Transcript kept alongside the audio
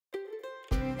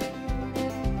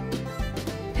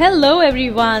Hello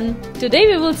everyone! Today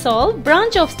we will solve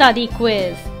branch of study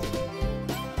quiz.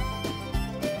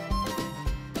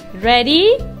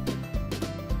 Ready?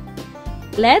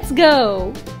 Let's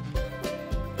go!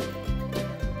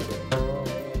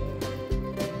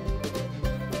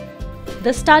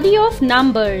 The study of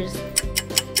numbers.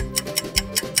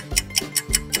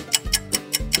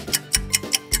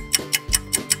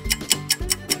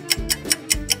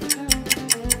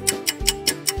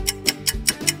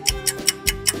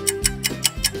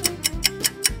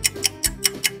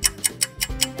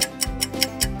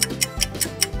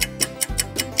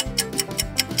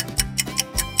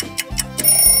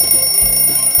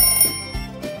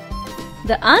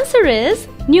 The answer is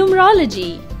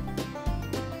numerology.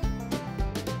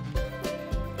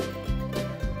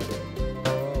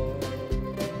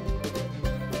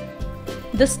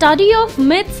 The study of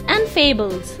myths and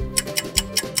fables.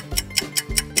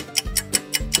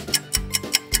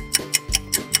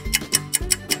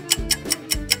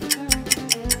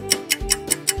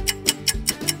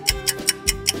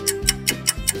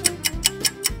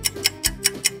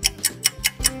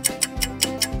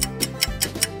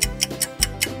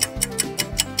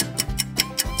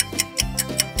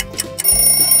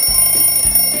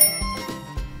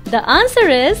 The answer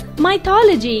is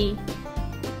mythology.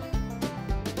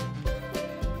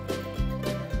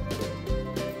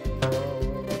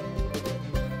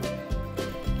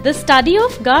 The study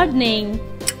of gardening.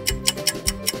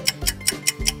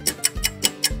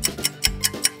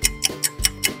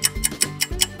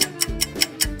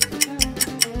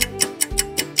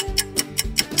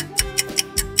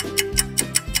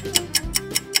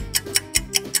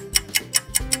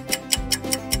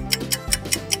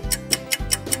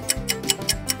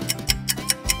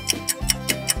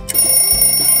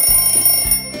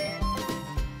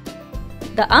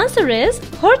 The answer is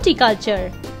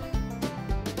horticulture.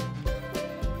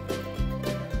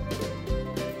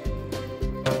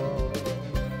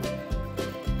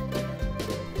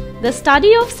 The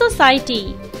study of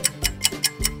society.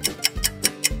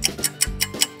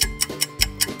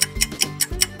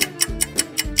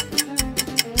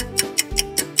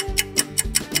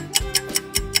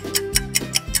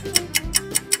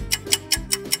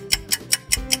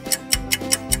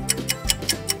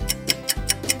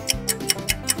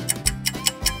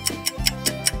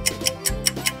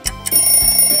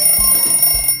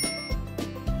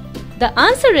 The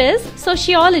answer is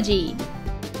sociology.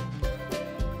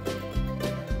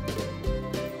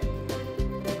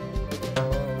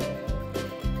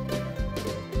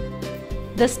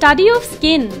 The study of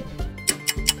skin.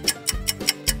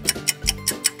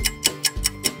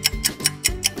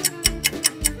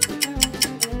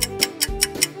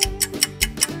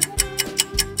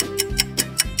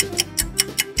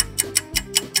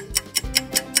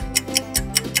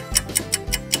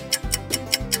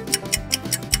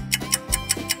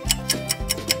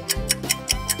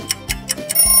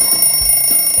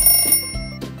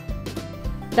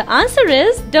 The answer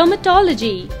is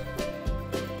dermatology.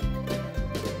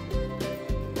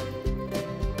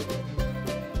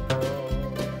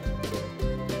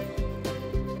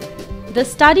 The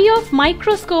study of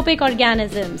microscopic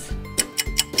organisms.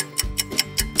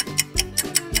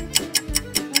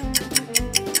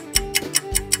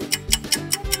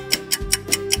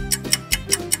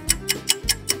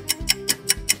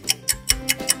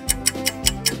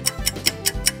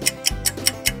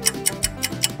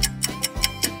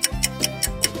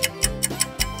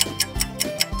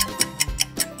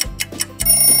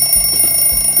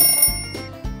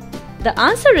 The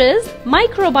answer is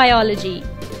microbiology.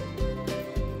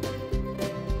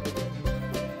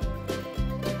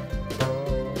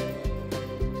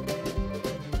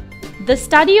 The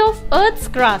study of Earth's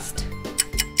crust.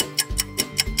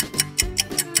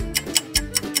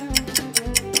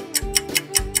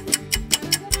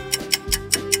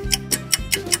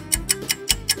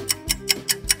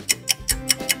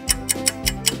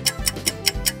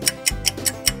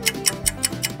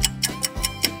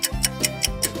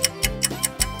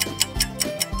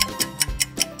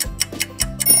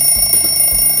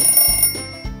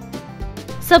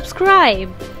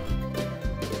 Subscribe.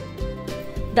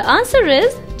 The answer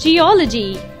is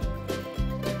geology.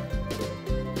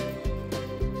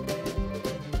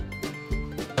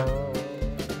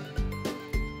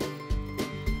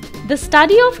 The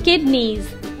study of kidneys.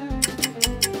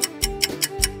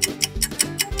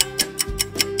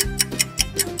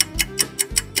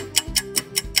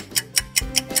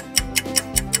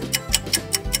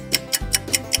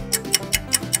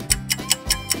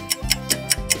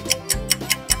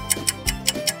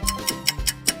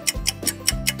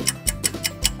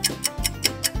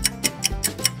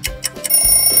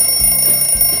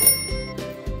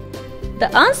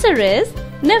 The answer is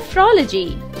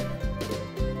nephrology.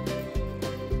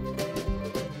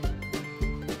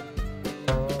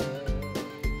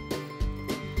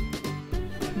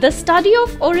 The study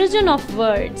of origin of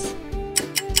words.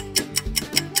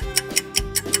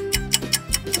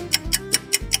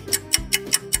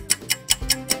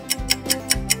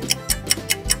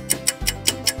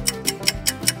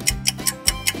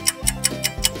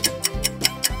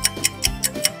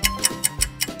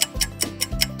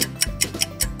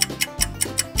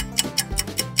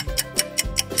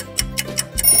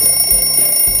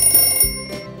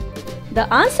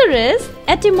 The answer is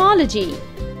etymology.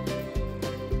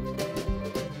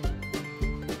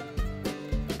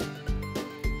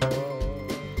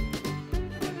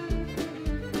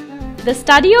 The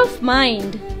study of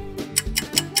mind.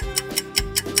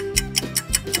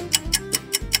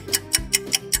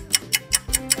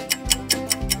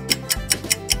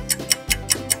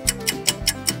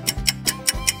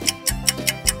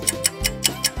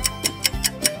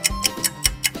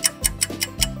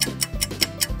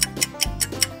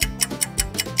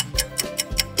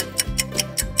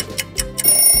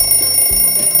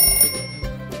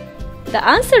 The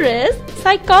answer is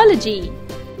psychology.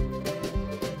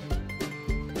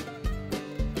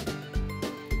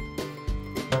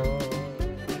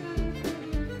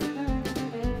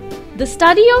 The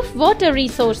study of water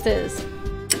resources.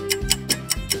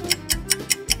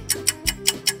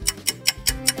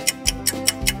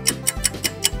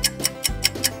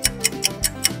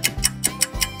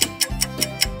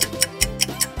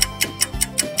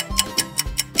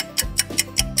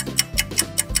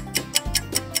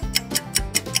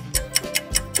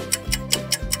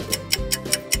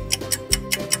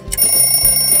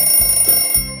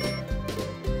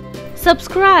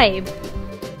 Subscribe.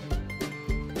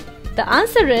 The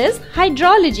answer is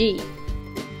hydrology.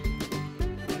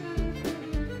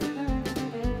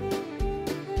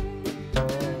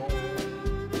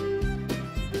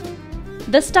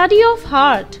 The study of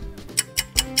heart.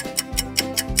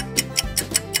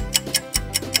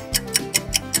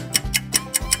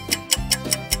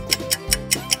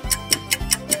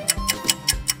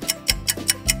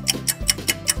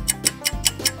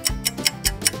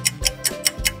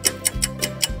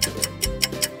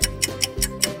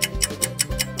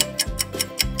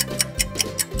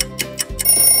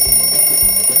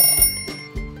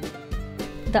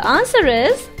 The answer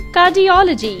is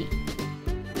cardiology.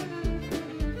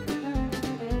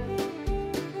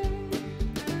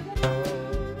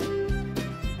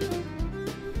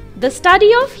 The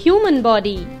study of human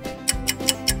body.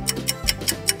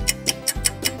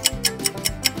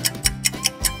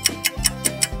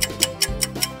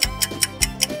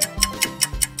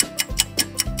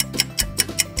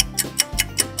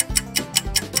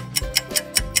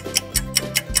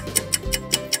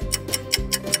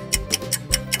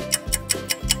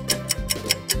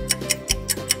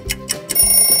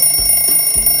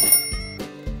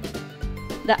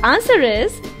 The answer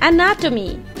is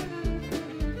anatomy.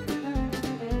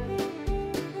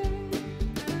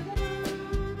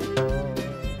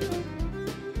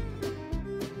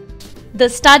 The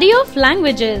study of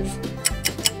languages.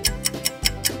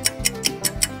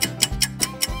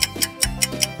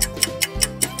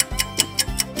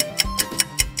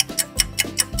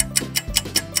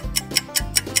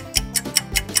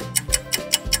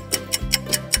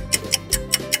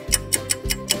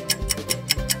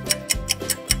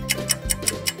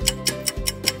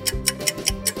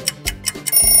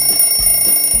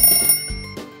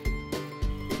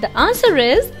 The answer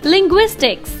is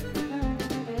linguistics.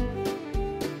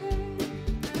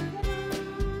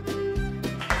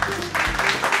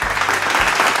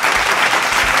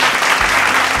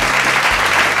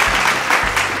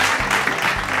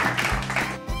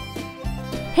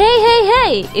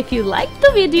 Hey! If you liked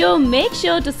the video, make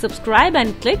sure to subscribe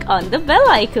and click on the bell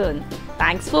icon.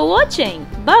 Thanks for watching.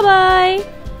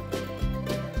 Bye-bye.